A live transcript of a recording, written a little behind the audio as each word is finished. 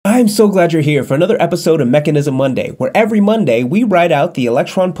I'm so glad you're here for another episode of Mechanism Monday, where every Monday we write out the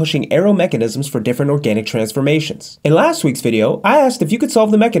electron-pushing arrow mechanisms for different organic transformations. In last week's video, I asked if you could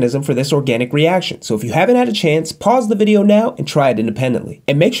solve the mechanism for this organic reaction, so if you haven't had a chance, pause the video now and try it independently.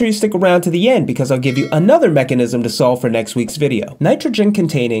 And make sure you stick around to the end because I'll give you another mechanism to solve for next week's video.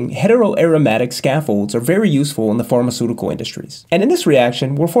 Nitrogen-containing heteroaromatic scaffolds are very useful in the pharmaceutical industries. And in this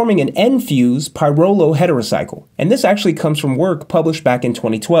reaction, we're forming an N-fuse pyrrolo heterocycle, and this actually comes from work published back in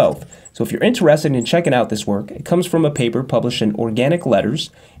 2012. So if you're interested in checking out this work, it comes from a paper published in Organic Letters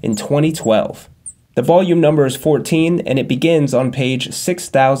in 2012. The volume number is 14 and it begins on page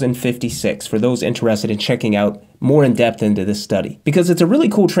 6056 for those interested in checking out more in depth into this study, because it's a really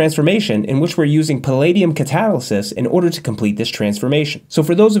cool transformation in which we're using palladium catalysis in order to complete this transformation. So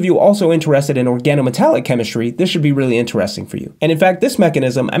for those of you also interested in organometallic chemistry, this should be really interesting for you. And in fact, this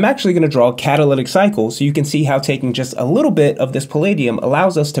mechanism, I'm actually going to draw a catalytic cycle so you can see how taking just a little bit of this palladium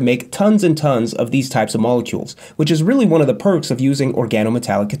allows us to make tons and tons of these types of molecules, which is really one of the perks of using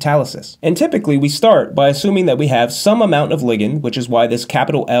organometallic catalysis. And typically we start by assuming that we have some amount of ligand, which is why this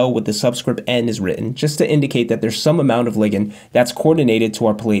capital L with the subscript N is written, just to indicate that there's some amount of ligand that's coordinated to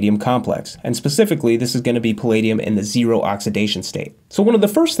our palladium complex. And specifically, this is going to be palladium in the zero oxidation state. So one of the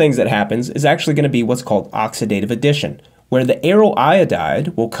first things that happens is actually going to be what's called oxidative addition, where the aryl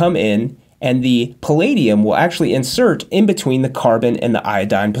iodide will come in and the palladium will actually insert in between the carbon and the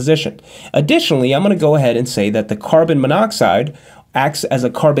iodine position. Additionally, I'm going to go ahead and say that the carbon monoxide acts as a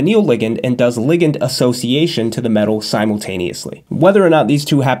carbonyl ligand and does ligand association to the metal simultaneously. Whether or not these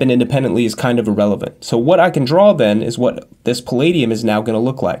two happen independently is kind of irrelevant. So what I can draw then is what this palladium is now going to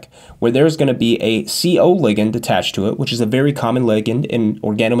look like, where there's going to be a CO ligand attached to it, which is a very common ligand in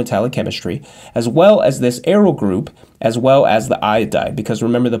organometallic chemistry, as well as this aryl group, as well as the iodide, because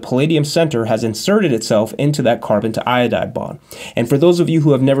remember the palladium center has inserted itself into that carbon to iodide bond. And for those of you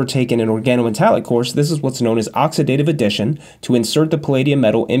who have never taken an organometallic course, this is what's known as oxidative addition, to insert the palladium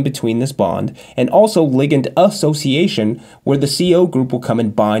metal in between this bond, and also ligand association, where the CO group will come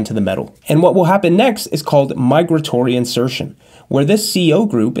and bind to the metal. And what will happen next is called migratory insertion, where this CO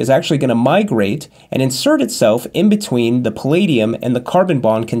group is actually going to migrate and insert itself in between the palladium and the carbon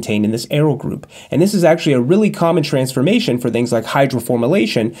bond contained in this aryl group. And this is actually a really common transformation for things like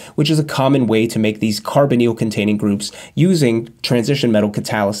hydroformylation, which is a common way to make these carbonyl containing groups using transition metal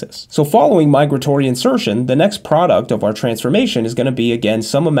catalysis. So following migratory insertion, the next product of our transformation is going to be again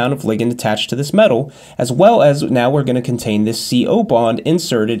some amount of ligand attached to this metal, as well as now we're going to contain this CO bond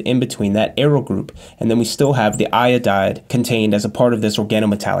inserted in between that aryl group. And then we still have the iodide contained as a part of this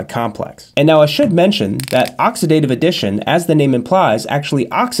organometallic complex. And now I should mention that oxidative addition, as the name implies, actually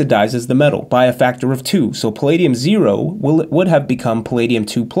oxidizes the metal by a factor of 2. So palladium 0 would have become palladium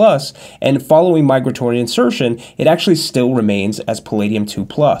 2+, and following migratory insertion, it actually still remains as palladium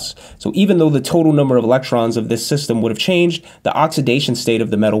 2+. So even though the total number of electrons of this system would have changed, the oxidation state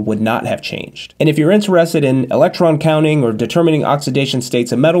of the metal would not have changed. And if you're interested in electron counting or determining oxidation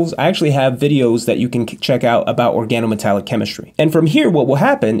states of metals, I actually have videos that you can check out about organometallic chemistry. And from here, what will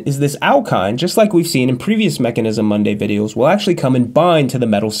happen is this alkyne, just like we've seen in previous Mechanism Monday videos, will actually come and bind to the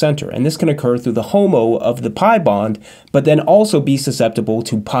metal center. And this can occur through the HOMO of the pi bond, but then also be susceptible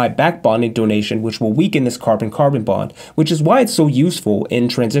to pi back bonding donation, which will weaken this carbon-carbon bond, which is why it's so useful in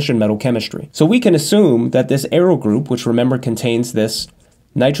transition metal chemistry. So we can assume that this aryl group, which remember contains this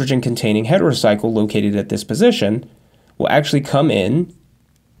nitrogen-containing heterocycle located at this position, will actually come in,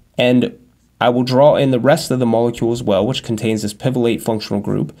 and I will draw in the rest of the molecule as well, which contains this pivolate functional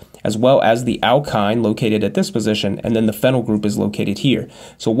group, as well as the alkyne located at this position, and then the phenyl group is located here.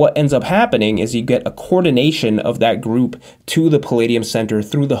 So what ends up happening is you get a coordination of that group to the palladium center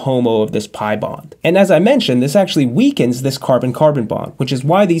through the HOMO of this pi bond. And as I mentioned, this actually weakens this carbon-carbon bond, which is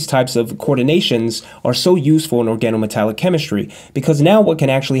why these types of coordinations are so useful in organometallic chemistry, because now what can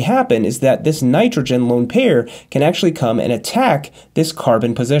actually happen is that this nitrogen lone pair can actually come and attack this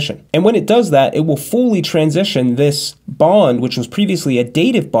carbon position. And when it does that, it will fully transition this bond, which was previously a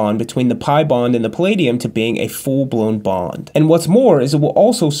dative bond between the pi bond and the palladium, to being a full-blown bond. And what's more is it will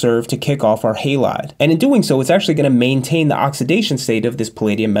also serve to kick off our halide. And in doing so, it's actually going to maintain the oxidation state of this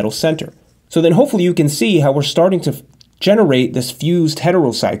palladium metal center. So then hopefully you can see how we're starting to generate this fused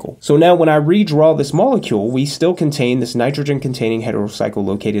heterocycle. So now when I redraw this molecule, we still contain this nitrogen-containing heterocycle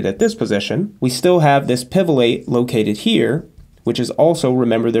located at this position. We still have this pivolate located here, which is also,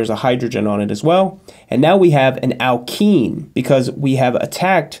 remember, there's a hydrogen on it as well. And now we have an alkene because we have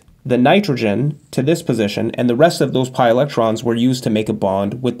attacked the nitrogen to this position, and the rest of those pi electrons were used to make a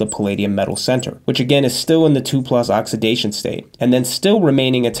bond with the palladium metal center, which again is still in the 2+ oxidation state. And then still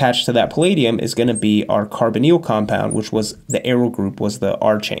remaining attached to that palladium is going to be our carbonyl compound, which was the aryl group, was the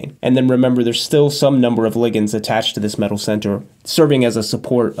R chain. And then remember, there's still some number of ligands attached to this metal center, serving as a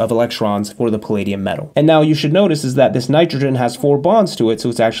support of electrons for the palladium metal. And now you should notice is that this nitrogen has 4 bonds to it, so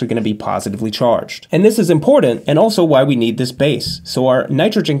it's actually going to be positively charged. And this is important, and also why we need this base. So our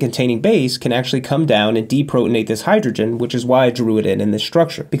nitrogen-containing base can actually come down and deprotonate this hydrogen, which is why I drew it in this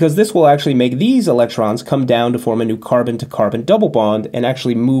structure. Because this will actually make these electrons come down to form a new carbon-to-carbon double bond and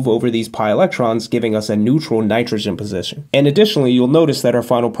actually move over these pi electrons, giving us a neutral nitrogen position. And additionally, you'll notice that our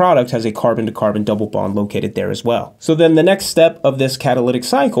final product has a carbon-to-carbon double bond located there as well. So then the next step of this catalytic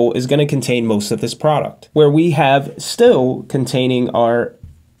cycle is going to contain most of this product, where we have still containing our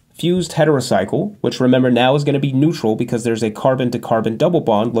fused heterocycle, which remember now is going to be neutral because there's a carbon-to-carbon double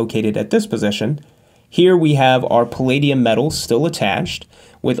bond located at this position. Here we have our palladium metal still attached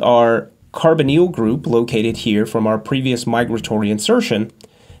with our carbonyl group located here from our previous migratory insertion.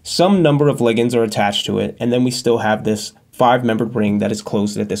 Some number of ligands are attached to it, and then we still have this 5-membered ring that is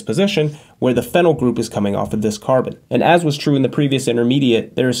closed at this position, where the phenyl group is coming off of this carbon. And as was true in the previous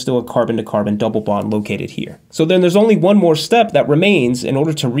intermediate, there is still a carbon-to-carbon double bond located here. So then there's only one more step that remains in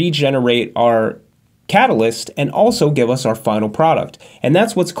order to regenerate our catalyst and also give us our final product. And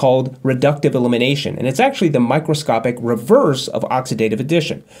that's what's called reductive elimination. And it's actually the microscopic reverse of oxidative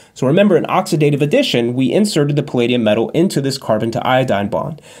addition. So remember, in oxidative addition, we inserted the palladium metal into this carbon to iodine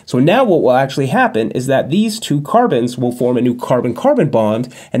bond. So now what will actually happen is that these 2 carbons will form a new carbon-carbon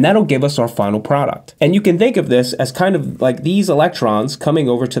bond, and that'll give us our final product. And you can think of this as kind of like these electrons coming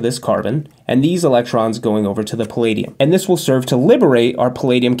over to this carbon and these electrons going over to the palladium. And this will serve to liberate our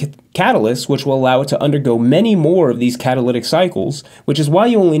palladium catalyst, which will allow it to undergo many more of these catalytic cycles, which is why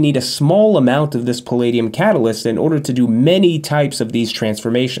you only need a small amount of this palladium catalyst in order to do many types of these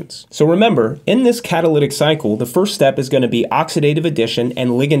transformations. So remember, in this catalytic cycle, the first step is going to be oxidative addition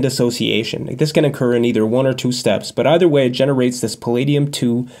and ligand association. This can occur in either 1 or 2 steps, but either way it generates this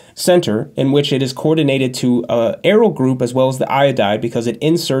palladium-2 center in which it is coordinated to an aryl group as well as the iodide because it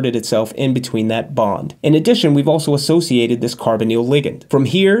inserted itself in between that bond. In addition, we've also associated this carbonyl ligand. From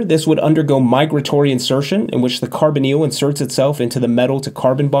here, this would undergo migratory insertion, in which the carbonyl inserts itself into the metal to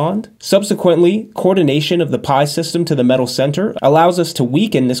carbon bond. Subsequently, coordination of the pi system to the metal center allows us to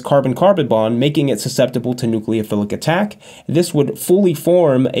weaken this carbon-carbon bond, making it susceptible to nucleophilic attack. This would fully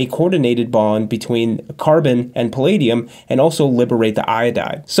form a coordinated bond between carbon and palladium and also liberate the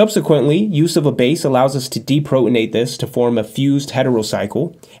iodide. Subsequently, use of a base allows us to deprotonate this to form a fused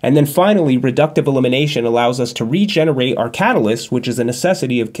heterocycle. And then finally, reductive elimination allows us to regenerate our catalyst, which is a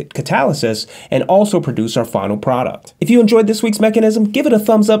necessity of catalysis, and also produce our final product. If you enjoyed this week's mechanism, give it a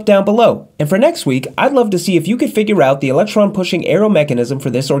thumbs up down below. And for next week, I'd love to see if you could figure out the electron-pushing aryl mechanism for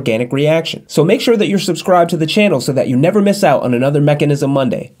this organic reaction. So make sure that you're subscribed to the channel so that you never miss out on another Mechanism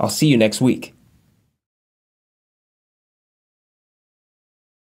Monday. I'll see you next week.